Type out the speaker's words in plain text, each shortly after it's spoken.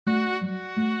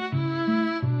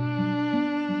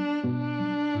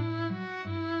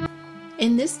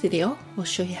In this video, we'll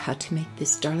show you how to make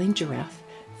this darling giraffe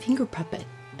finger puppet,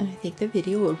 and I think the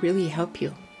video will really help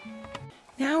you.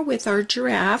 Now with our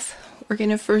giraffe, we're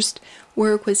going to first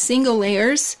work with single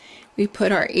layers. We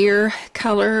put our ear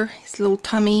color, his little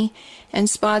tummy, and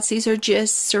spots. These are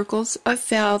just circles of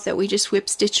felt that we just whip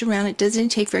stitch around. It doesn't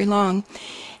take very long.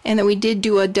 And then we did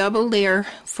do a double layer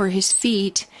for his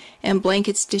feet and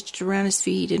blanket stitched around his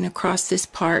feet and across this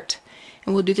part.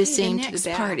 And we'll do the same to the back. The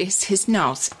next part is his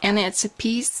nose, and it's a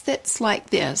piece that's like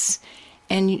this.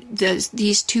 And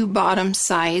these two bottom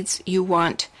sides you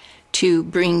want to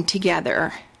bring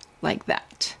together like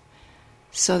that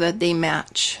so that they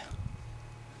match.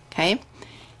 Okay?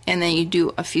 And then you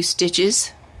do a few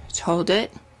stitches to hold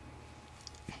it.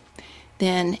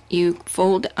 Then you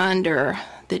fold under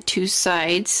the two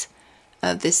sides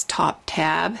of this top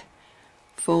tab,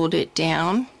 fold it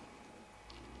down,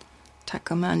 tuck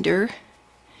them under,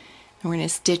 and we're going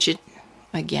to stitch it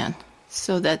again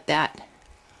so that that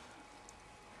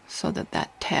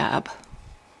tab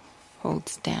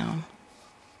holds down.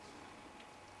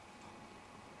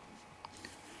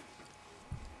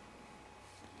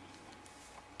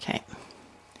 Okay,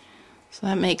 so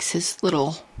that makes his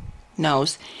little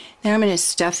nose. Then I'm going to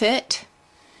stuff it,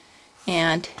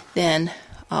 and then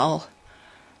I'll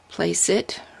place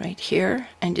it right here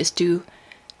and just do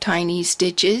tiny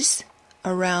stitches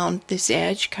around this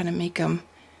edge, kind of make them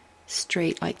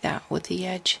straight like that with the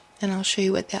edge, and I'll show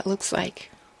you what that looks like.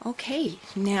 Okay,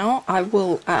 now I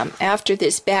will, after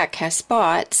this back has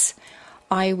spots,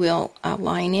 I will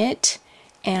line it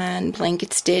and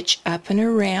blanket stitch up and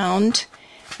around,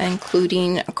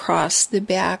 including across the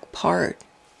back part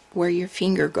where your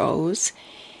finger goes.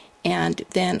 And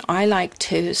then I like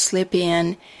to slip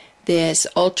in this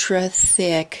ultra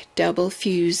thick double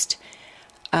fused,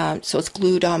 so it's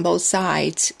glued on both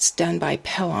sides. It's done by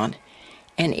Pellon,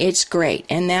 and it's great,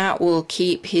 and that will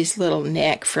keep his little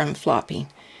neck from flopping.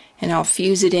 And I'll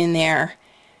fuse it in there,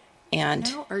 and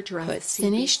now our giraffe is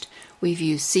finished. We've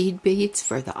used seed beads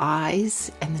for the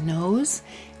eyes and the nose.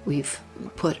 We've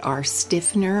put our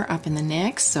stiffener up in the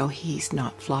neck so he's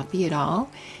not floppy at all,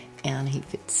 and he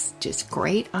fits just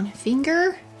great on a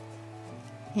finger,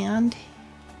 and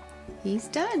he's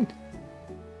done.